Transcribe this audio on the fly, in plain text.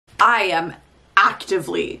I am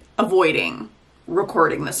actively avoiding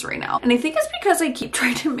recording this right now. And I think it's because I keep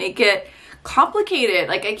trying to make it complicated.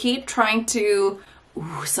 Like I keep trying to,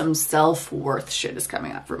 ooh, some self-worth shit is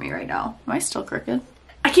coming up for me right now. Am I still crooked?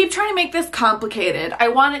 I keep trying to make this complicated. I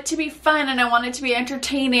want it to be fun and I want it to be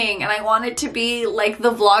entertaining and I want it to be like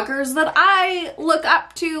the vloggers that I look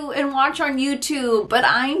up to and watch on YouTube, but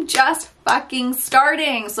I'm just fucking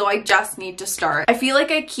starting, so I just need to start. I feel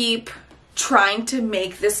like I keep trying to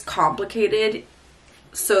make this complicated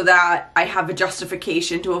so that I have a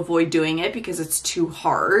justification to avoid doing it because it's too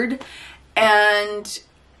hard. And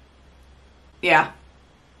yeah,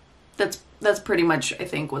 that's pretty much, I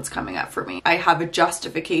think, what's coming up for me. I have a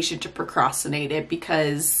justification to procrastinate it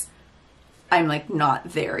because I'm like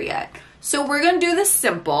not there yet. So we're gonna do this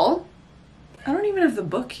simple. I don't even have the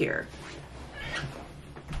book here.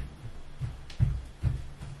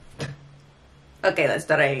 Okay, let's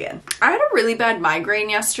try again. I had a really bad migraine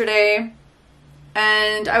yesterday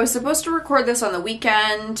and I was supposed to record this on the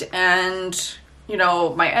weekend and, you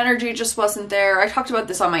know, my energy just wasn't there. I talked about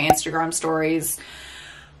this on my Instagram stories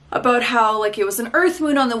about how like it was an earth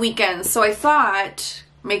moon on the weekend, so I thought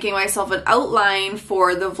making myself an outline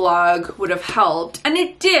for the vlog would have helped, and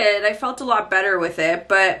it did. I felt a lot better with it,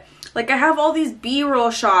 but like I have all these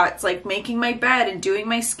B-roll shots like making my bed and doing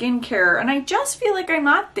my skincare, and I just feel like I'm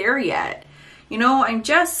not there yet. You know, I'm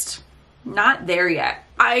just not there yet.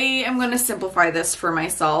 I am going to simplify this for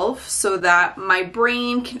myself so that my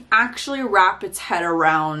brain can actually wrap its head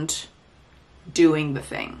around doing the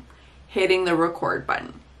thing, hitting the record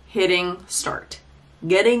button, hitting start,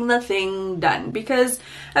 getting the thing done, because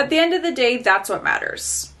at the end of the day, that's what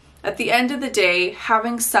matters. At the end of the day,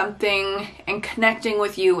 having something and connecting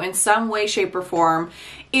with you in some way, shape, or form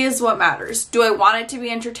is what matters. Do I want it to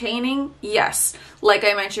be entertaining? Yes. Like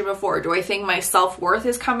I mentioned before, do I think my self-worth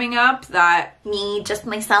is coming up, that me, just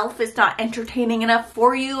myself, is not entertaining enough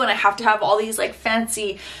for you and I have to have all these like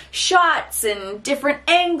fancy shots and different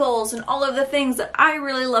angles and all of the things that I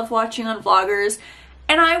really love watching on vloggers?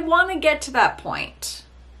 And I want to get to that point,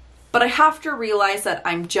 but I have to realize that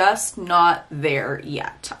I'm just not there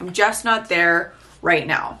yet. I'm just not there right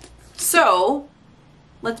now. So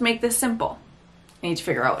let's make this simple. I need to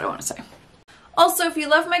figure out what I want to say. Also, if you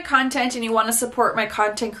love my content and you want to support my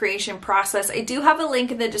content creation process, I do have a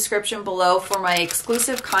link in the description below for my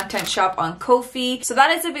exclusive content shop on Ko-fi. So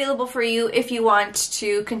that is available for you if you want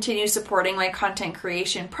to continue supporting my content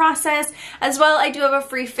creation process. As well, I do have a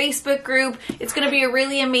free Facebook group. It's going to be a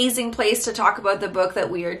really amazing place to talk about the book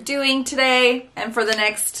that we are doing today and for the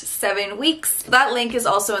next 7 weeks. That link is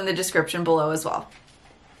also in the description below as well.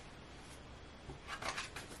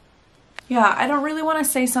 Yeah, I don't really want to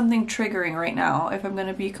say something triggering right now, if I'm going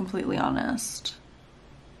to be completely honest.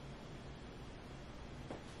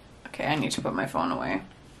 Okay, I need to put my phone away.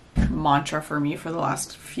 Mantra for me for the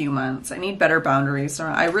last few months. I need better boundaries.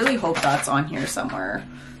 I really hope that's on here somewhere.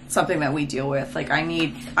 Something that we deal with. Like I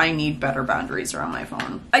need better boundaries around my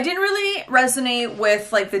phone. I didn't really resonate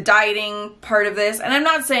with like the dieting part of this, and I'm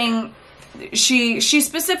not saying she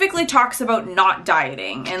specifically talks about not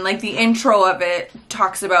dieting, and like the intro of it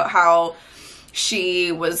talks about how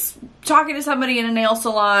she was talking to somebody in a nail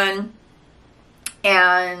salon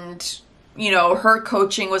and, you know, her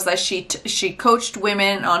coaching was that she coached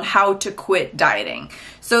women on how to quit dieting.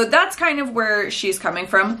 So that's kind of where she's coming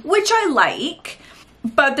from, which I like.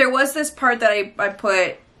 But there was this part that I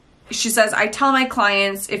put. She says, I tell my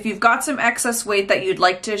clients, if you've got some excess weight that you'd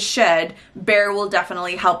like to shed, Bear will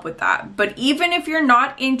definitely help with that. But even if you're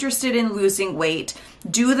not interested in losing weight,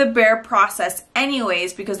 do the Bear process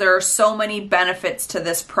anyways, because there are so many benefits to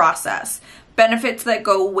this process. Benefits that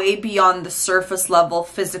go way beyond the surface level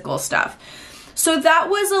physical stuff. So that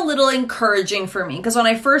was a little encouraging for me, because when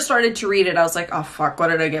I first started to read it, I was like, oh fuck, what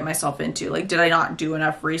did I get myself into? Like, did I not do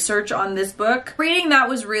enough research on this book? Reading that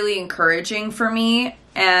was really encouraging for me,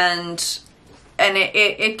 and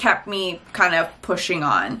it kept me kind of pushing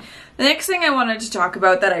on. The next thing I wanted to talk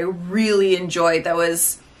about that I really enjoyed, that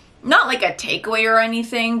was not like a takeaway or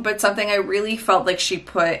anything, but something I really felt like she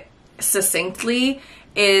put succinctly,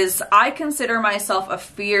 is I consider myself a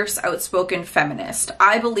fierce, outspoken feminist.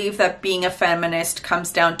 I believe that being a feminist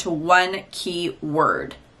comes down to one key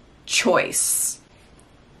word: choice.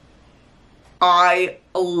 I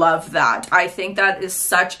love that. I think that is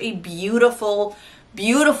such a beautiful,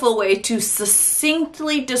 beautiful way to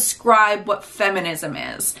succinctly describe what feminism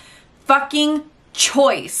is. Fucking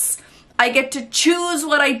choice. I get to choose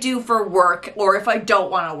what I do for work or if I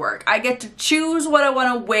don't want to work. I get to choose what I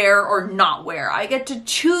want to wear or not wear. I get to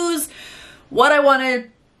choose what I want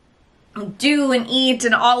to do and eat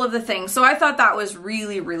and all of the things. So I thought that was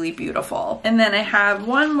really, really beautiful. And then I have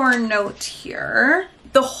one more note here.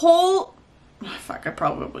 The whole, fuck, I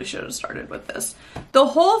probably should have started with this. The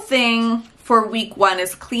whole thing for week 1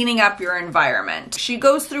 is cleaning up your environment. She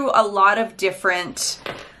goes through a lot of different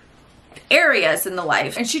areas in the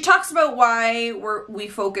life, and she talks about why we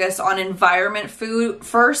focus on environment food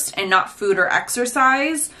first and not food or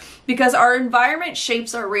exercise, because our environment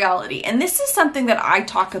shapes our reality. And this is something that I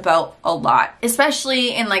talk about a lot,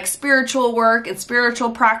 especially in like spiritual work and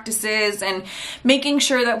spiritual practices, and making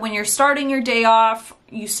sure that when you're starting your day off,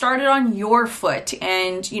 you start it on your foot,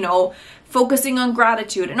 and, you know, focusing on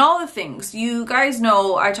gratitude and all the things. You guys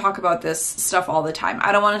know I talk about this stuff all the time.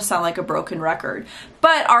 I don't want to sound like a broken record,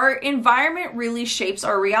 but our environment really shapes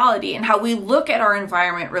our reality, and how we look at our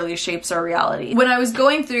environment really shapes our reality. When I was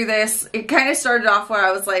going through this, it kind of started off where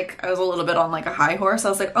I was a little bit on like a high horse. I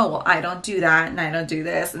was like, oh, well, I don't do that and I don't do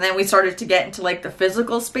this. And then we started to get into like the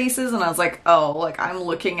physical spaces, and I was like, oh, like I'm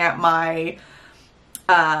looking at my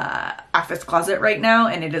office closet right now,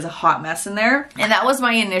 and it is a hot mess in there. And that was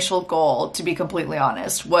my initial goal, to be completely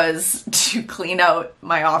honest, was to clean out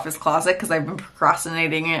my office closet, because I've been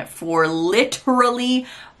procrastinating it for literally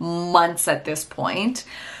months at this point.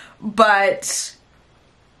 But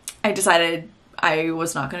I decided I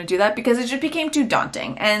was not going to do that because it just became too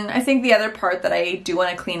daunting. And I think the other part that I do want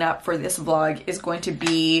to clean up for this vlog is going to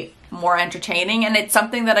be more entertaining, and it's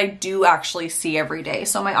something that I do actually see every day.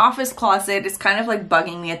 So my office closet is kind of like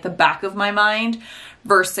bugging me at the back of my mind,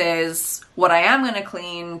 versus what I am going to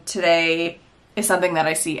clean today is something that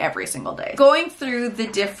I see every single day. Going through the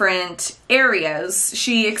different areas,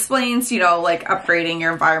 she explains, you know, like upgrading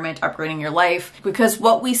your environment, upgrading your life, because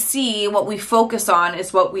what we see, what we focus on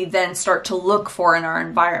is what we then start to look for in our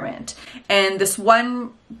environment. And this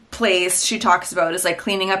one place she talks about is like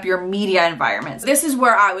cleaning up your media environments. This is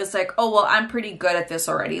where I was like, oh, well, I'm pretty good at this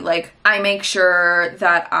already. Like, I make sure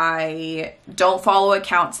that I don't follow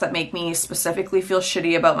accounts that make me specifically feel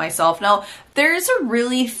shitty about myself. Now, there's a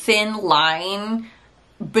really thin line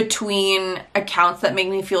between accounts that make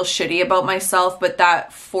me feel shitty about myself, but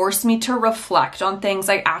that force me to reflect on things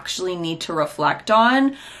I actually need to reflect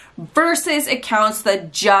on, versus accounts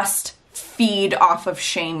that just feed off of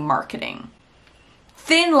shame marketing.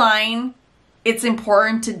 Thin line. It's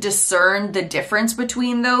important to discern the difference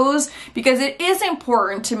between those, because it is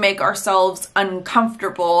important to make ourselves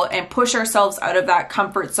uncomfortable and push ourselves out of that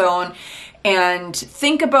comfort zone and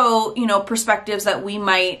think about, you know, perspectives that we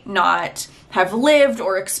might not have lived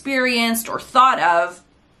or experienced or thought of.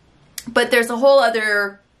 But there's a whole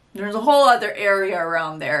other area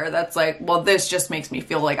around there that's like, well, this just makes me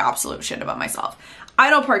feel like absolute shit about myself. I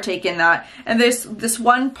don't partake in that. And this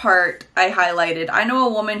one part I highlighted. I know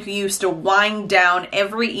a woman who used to wind down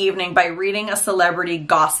every evening by reading a celebrity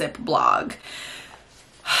gossip blog.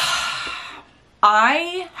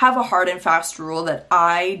 I have a hard and fast rule that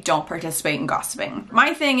I don't participate in gossiping.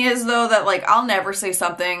 My thing is, though, that like I'll never say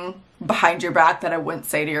something behind your back that I wouldn't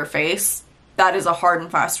say to your face. That is a hard and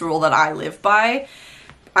fast rule that I live by.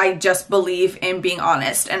 I just believe in being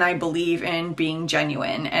honest, and I believe in being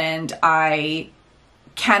genuine, and I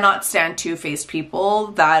cannot stand two-faced people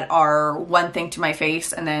that are one thing to my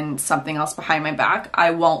face and then something else behind my back.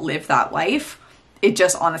 I won't live that life. It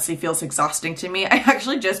just honestly feels exhausting to me. I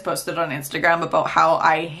actually just posted on Instagram about how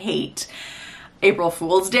I hate April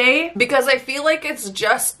Fool's Day, because I feel like it's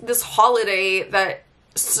just this holiday that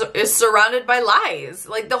is surrounded by lies.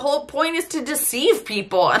 Like, the whole point is to deceive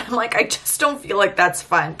people, and I'm like, I just don't feel like that's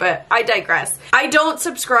fun. But I digress. I don't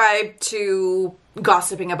subscribe to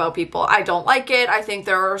gossiping about people. I don't like it. I think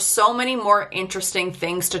there are so many more interesting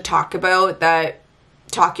things to talk about that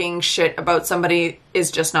talking shit about somebody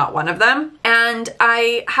is just not one of them. And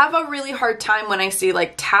I have a really hard time when I see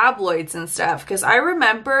like tabloids and stuff, because I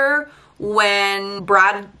remember when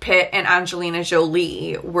Brad Pitt and Angelina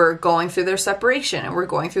Jolie were going through their separation and were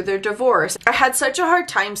going through their divorce. I had such a hard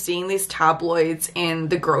time seeing these tabloids in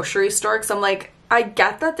the grocery store, because I'm like, I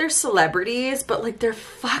get that they're celebrities, but like, they're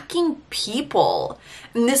fucking people.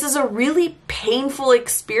 And this is a really painful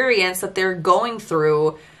experience that they're going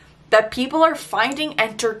through that people are finding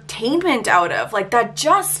entertainment out of. Like, that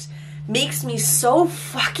just makes me so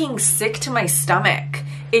fucking sick to my stomach.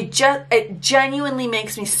 It genuinely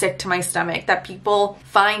makes me sick to my stomach that people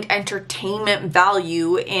find entertainment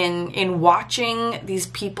value in watching these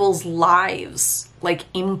people's lives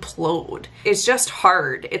like implode. It's just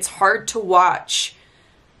hard. It's hard to watch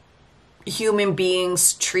human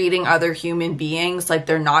beings treating other human beings like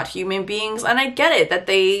they're not human beings. And I get it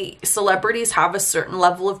that celebrities have a certain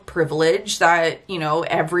level of privilege that, you know,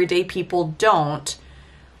 everyday people don't.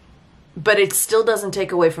 but it still doesn't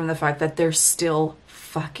take away from the fact that they're still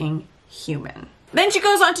fucking human. Then she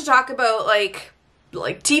goes on to talk about like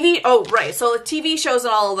TV. Oh, right. So like TV shows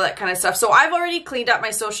and all of that kind of stuff. So I've already cleaned up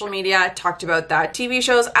my social media, talked about that. TV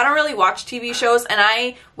shows, I don't really watch TV shows.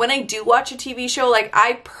 And when I do watch a TV show, like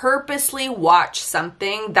I purposely watch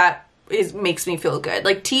something that makes me feel good.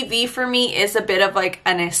 Like TV for me is a bit of like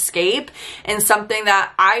an escape and something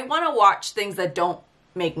that I want to watch things that don't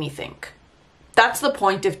make me think. That's the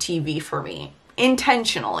point of TV for me,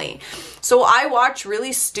 intentionally. So I watch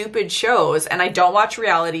really stupid shows and I don't watch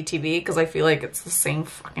reality TV because I feel like it's the same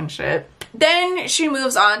fucking shit. Then she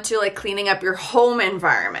moves on to like cleaning up your home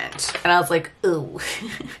environment. And I was like, ooh.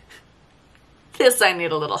 This I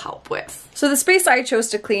need a little help with. So the space I chose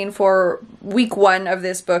to clean for week 1 of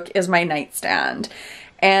this book is my nightstand.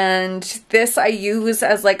 And this I use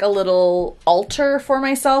as like a little altar for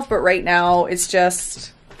myself, but right now it's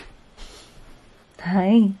just...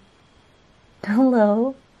 Hi.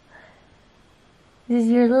 Hello. This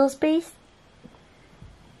is your little space?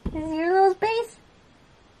 This is your little space?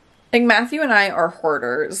 Like Matthew and I are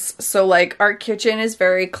hoarders, so like our kitchen is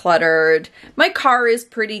very cluttered. My car is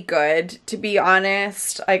pretty good, to be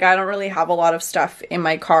honest. Like I don't really have a lot of stuff in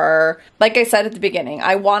my car. Like I said at the beginning,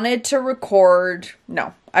 I wanted to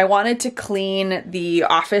clean the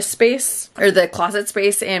office space or the closet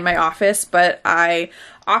space in my office, but I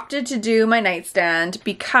opted to do my nightstand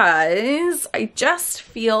because I just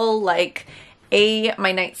feel like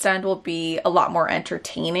my nightstand will be a lot more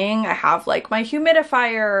entertaining. I have like my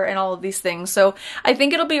humidifier and all of these things. So I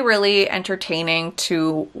think it'll be really entertaining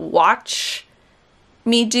to watch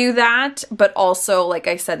me do that. But also, like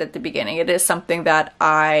I said at the beginning, it is something that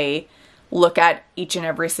I look at each and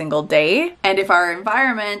every single day. And if our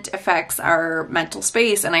environment affects our mental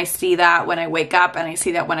space, and I see that when I wake up and I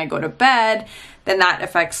see that when I go to bed, then that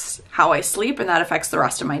affects how I sleep and that affects the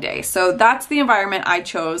rest of my day. So that's the environment I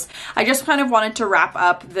chose. I just kind of wanted to wrap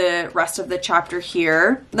up the rest of the chapter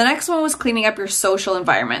here. The next one was cleaning up your social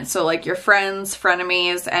environment. So like your friends,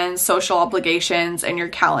 frenemies, and social obligations and your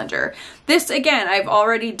calendar. This, again, I've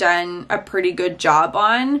already done a pretty good job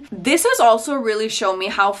on. This has also really shown me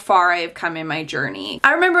how far I have come in my journey.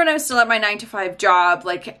 I remember when I was still at my 9-to-5 job,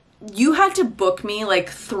 like you had to book me like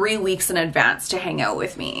 3 weeks in advance to hang out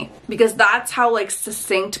with me because that's how like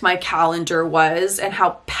succinct my calendar was and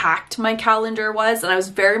how packed my calendar was. And I was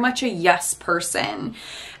very much a yes person.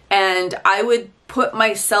 And I would put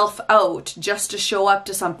myself out just to show up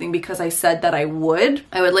to something because I said that I would.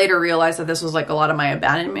 I would later realize that this was like a lot of my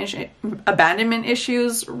abandonment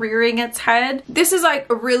issues rearing its head. This is like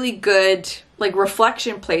a really good like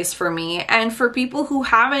reflection place for me, and for people who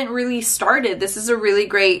haven't really started, this is a really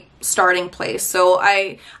great starting place. So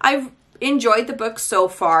I've enjoyed the book so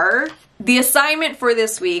far. The assignment for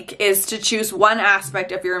this week is to choose one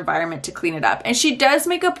aspect of your environment to clean it up. And she does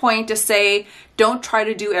make a point to say, don't try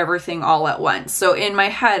to do everything all at once. So in my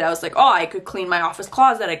head, I was like, oh, I could clean my office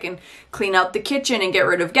closet. I can clean out the kitchen and get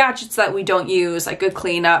rid of gadgets that we don't use. I could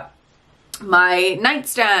clean up my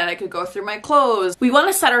nightstand. I could go through my clothes. We want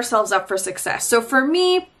to set ourselves up for success. So for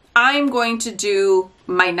me, I'm going to do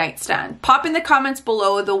my nightstand. Pop in the comments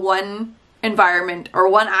below the one environment or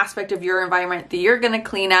one aspect of your environment that you're going to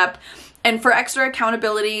clean up. And for extra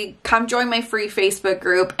accountability, come join my free Facebook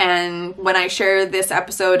group. And when I share this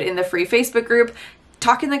episode in the free Facebook group,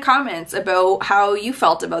 talk in the comments about how you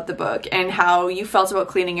felt about the book and how you felt about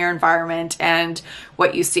cleaning your environment and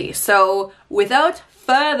what you see. So without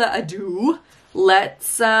further ado,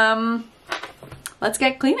 let's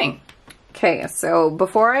get cleaning. Okay, so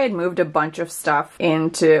before I had moved a bunch of stuff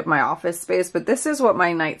into my office space, but this is what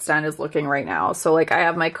my nightstand is looking right now. So like I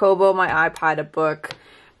have my Kobo, my iPad, a book,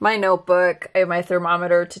 my notebook, I have my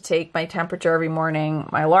thermometer to take my temperature every morning,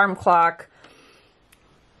 my alarm clock.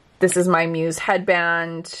 This is my Muse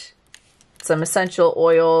headband, some essential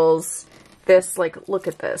oils. This, like, look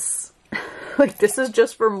at this. Like, this is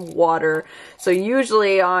just from water. So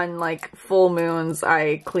usually on like full moons,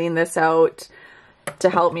 I clean this out to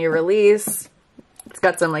help me release. It's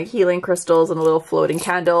got some like healing crystals and a little floating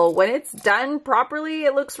candle. When it's done properly,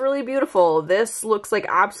 it looks really beautiful. This looks like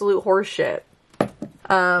absolute horse shit.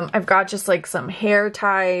 I've got just like some hair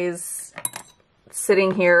ties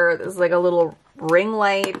sitting here. There's like a little ring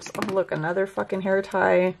light. Oh, look, another fucking hair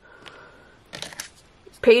tie.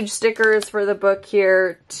 Page stickers for the book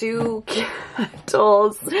here. 2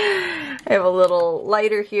 candles. I have a little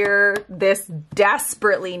lighter here. This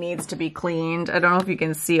desperately needs to be cleaned. I don't know if you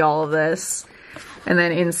can see all of this. And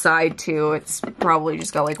then inside too, it's probably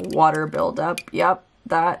just got like water buildup. Yep,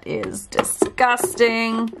 that is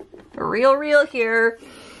disgusting. Real here.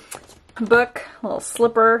 Book, little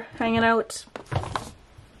slipper hanging out.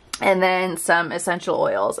 and then some essential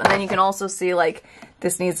oils. And then you can also see like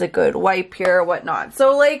this needs a good wipe here, whatnot.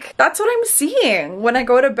 So like, that's what I'm seeing when I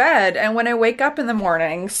go to bed and when I wake up in the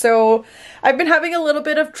morning. So I've been having a little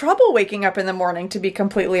bit of trouble waking up in the morning, to be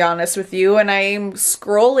completely honest with you. And I'm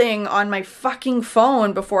scrolling on my fucking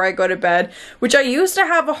phone before I go to bed, which I used to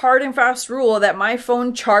have a hard and fast rule that my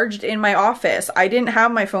phone charged in my office. I didn't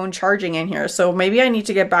have my phone charging in here. So maybe I need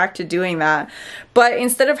to get back to doing that. But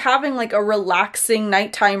instead of having like a relaxing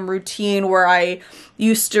nighttime routine where I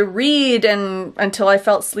used to read and until I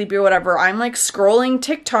felt sleepy or whatever, I'm like scrolling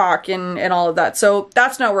TikTok and all of that. So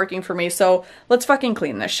that's not working for me. So let's fucking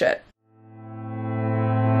clean this shit.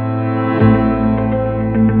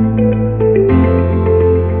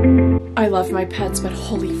 I love my pets, but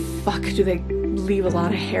holy fuck, do they leave a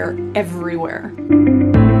lot of hair everywhere.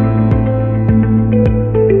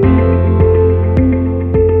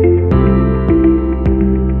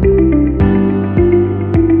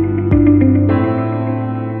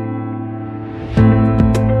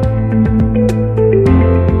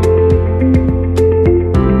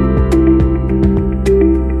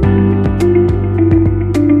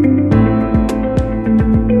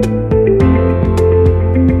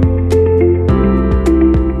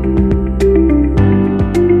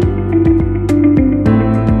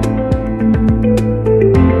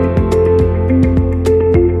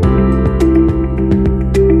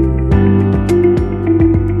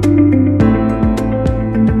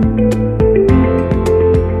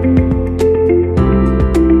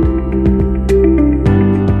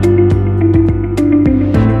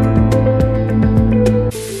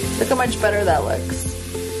 Better that looks.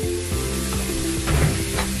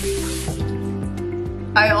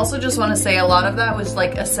 I also just want to say a lot of that was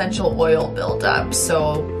like essential oil buildup,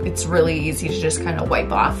 so it's really easy to just kind of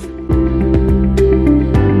wipe off.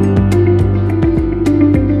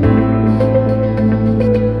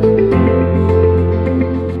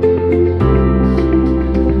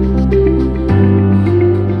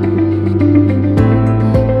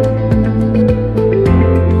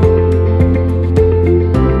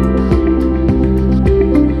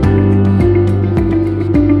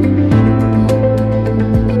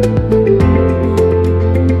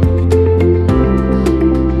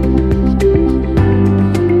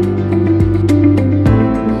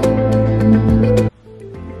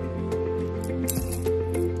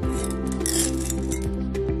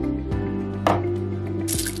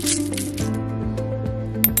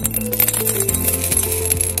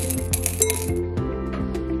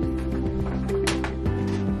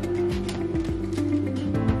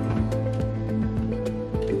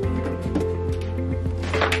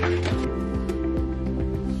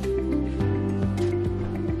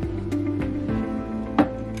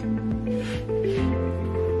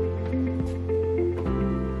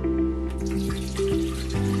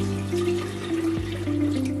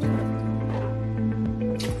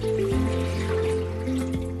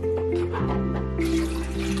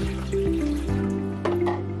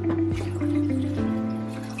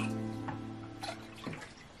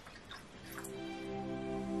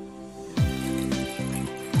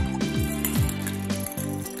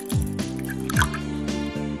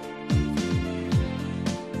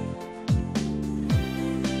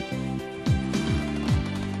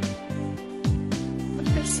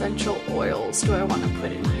 Essential oils do I want to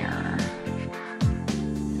put in here?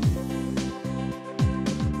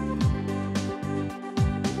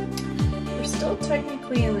 We're still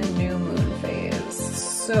technically in the new moon phase,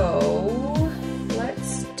 so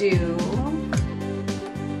let's do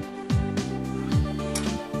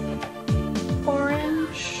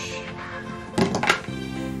orange.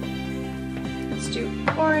 Let's do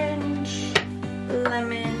orange,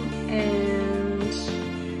 lemon, and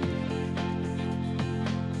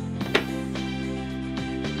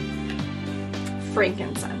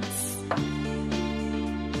frankincense.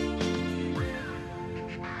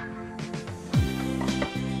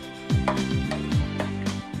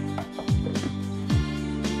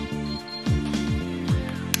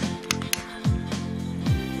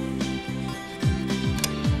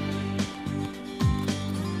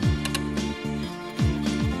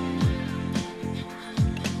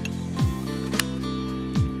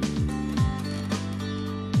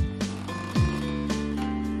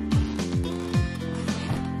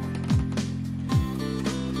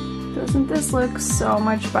 Doesn't this look so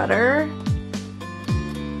much better?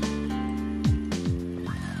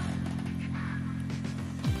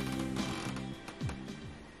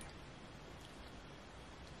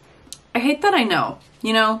 I hate that I know,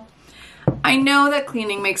 you know? I know that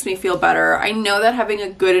cleaning makes me feel better. I know that having a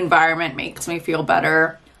good environment makes me feel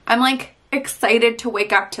better. I'm like excited to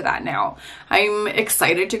wake up to that now. I'm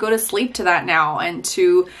excited to go to sleep to that now, and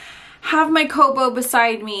to have my Kobo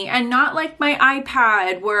beside me, and not like my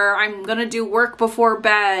iPad where I'm gonna do work before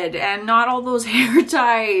bed, and not all those hair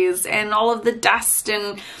ties and all of the dust.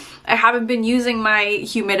 And I haven't been using my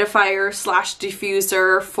humidifier slash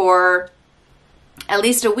diffuser for at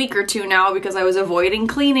least a week or two now because I was avoiding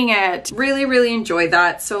cleaning it. Really, really enjoyed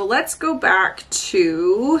that. So let's go back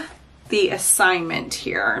to the assignment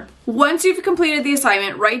here. Once you've completed the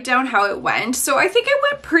assignment, write down how it went. So I think it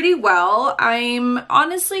went pretty well. I'm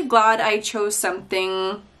honestly glad I chose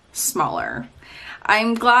something smaller.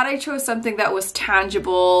 I'm glad I chose something that was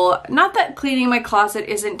tangible. Not that cleaning my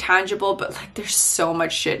closet isn't tangible, but like there's so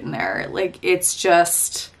much shit in there. Like it's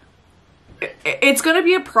just, it's gonna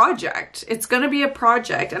be a project. It's gonna be a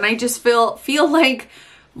project. And I just feel like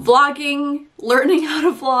vlogging, learning how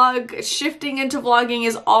to vlog, shifting into vlogging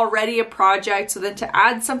is already a project. So then to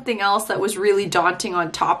add something else that was really daunting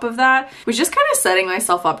on top of that was just kind of setting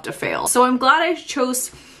myself up to fail. So I'm glad I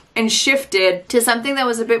chose and shifted to something that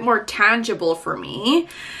was a bit more tangible for me.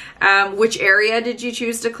 Which area did you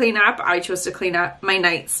choose to clean up? I chose to clean up my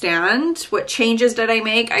nightstand. What changes did I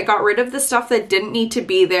make? I got rid of the stuff that didn't need to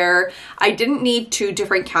be there. I didn't need 2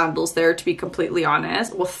 different candles there, to be completely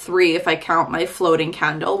honest. Well, 3 if I count my floating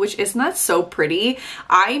candle, which isn't that so pretty.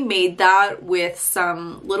 I made that with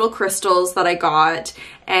some little crystals that I got,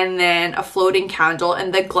 and then a floating candle,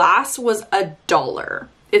 and the glass was $1.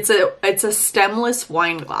 It's a stemless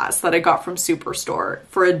wine glass that I got from Superstore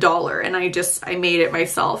for $1, and I made it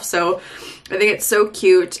myself. So I think it's so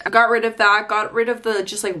cute. I got rid of that, got rid of the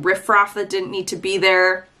just like riffraff that didn't need to be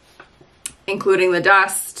there, including the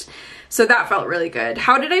dust. So that felt really good.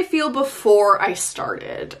 How did I feel before I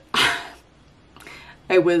started?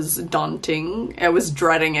 It was daunting. I was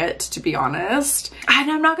dreading it, to be honest.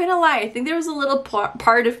 And I'm not gonna lie, I think there was a little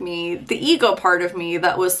part of me, the ego part of me,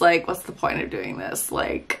 that was like, what's the point of doing this?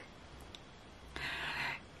 Like,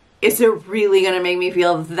 is it really gonna make me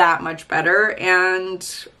feel that much better? And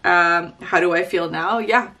how do I feel now?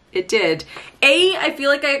 Yeah, it did. I feel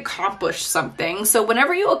like I accomplished something. So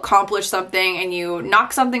whenever you accomplish something and you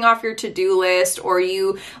knock something off your to-do list, or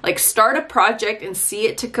you like start a project and see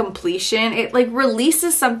it to completion, it like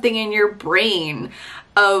releases something in your brain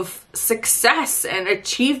of success and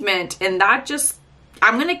achievement, and that just,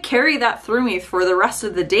 I'm gonna carry that through me for the rest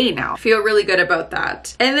of the day now. I feel really good about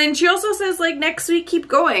that. And then she also says like next week keep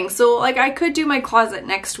going. So like I could do my closet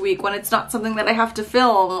next week when it's not something that I have to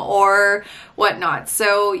film or whatnot.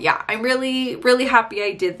 So yeah, I'm really, really happy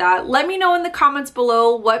I did that. Let me know in the comments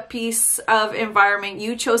below what piece of environment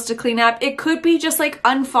you chose to clean up. It could be just like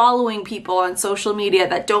unfollowing people on social media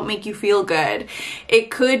that don't make you feel good. It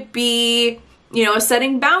could be, you know,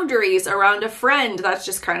 setting boundaries around a friend that's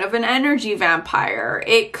just kind of an energy vampire.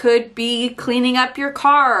 It could be cleaning up your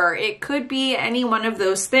car. It could be any one of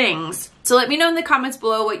those things. So let me know in the comments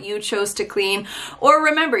below what you chose to clean. Or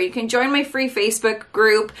remember, you can join my free Facebook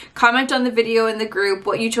group, comment on the video in the group,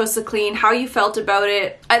 what you chose to clean, how you felt about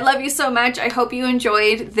it. I love you so much. I hope you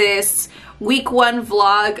enjoyed this week 1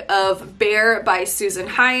 vlog of Bear by Susan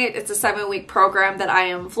Hyatt. It's a 7-week program that I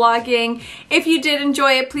am vlogging. If you did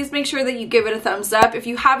enjoy it, please make sure that you give it a thumbs up. If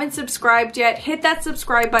you haven't subscribed yet, hit that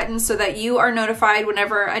subscribe button so that you are notified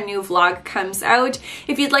whenever a new vlog comes out.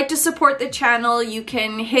 If you'd like to support the channel, you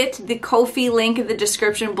can hit the Ko-fi link in the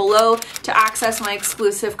description below to access my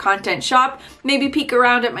exclusive content shop. Maybe peek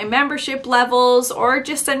around at my membership levels, or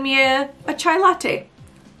just send me a chai latte.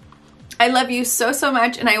 I love you so, so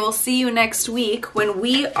much, and I will see you next week when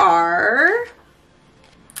we are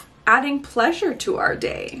adding pleasure to our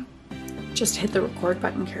day. Just hit the record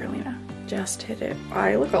button, Carolina. Just hit it.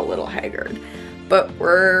 I look a little haggard, but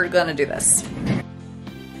we're gonna do this.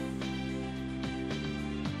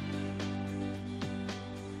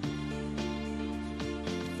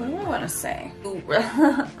 What do I want to say?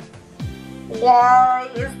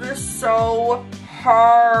 Why is this so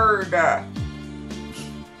hard?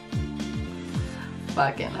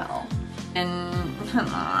 Fucking hell. And look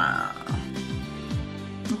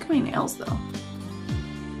at my nails though.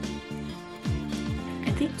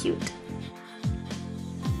 Aren't they cute?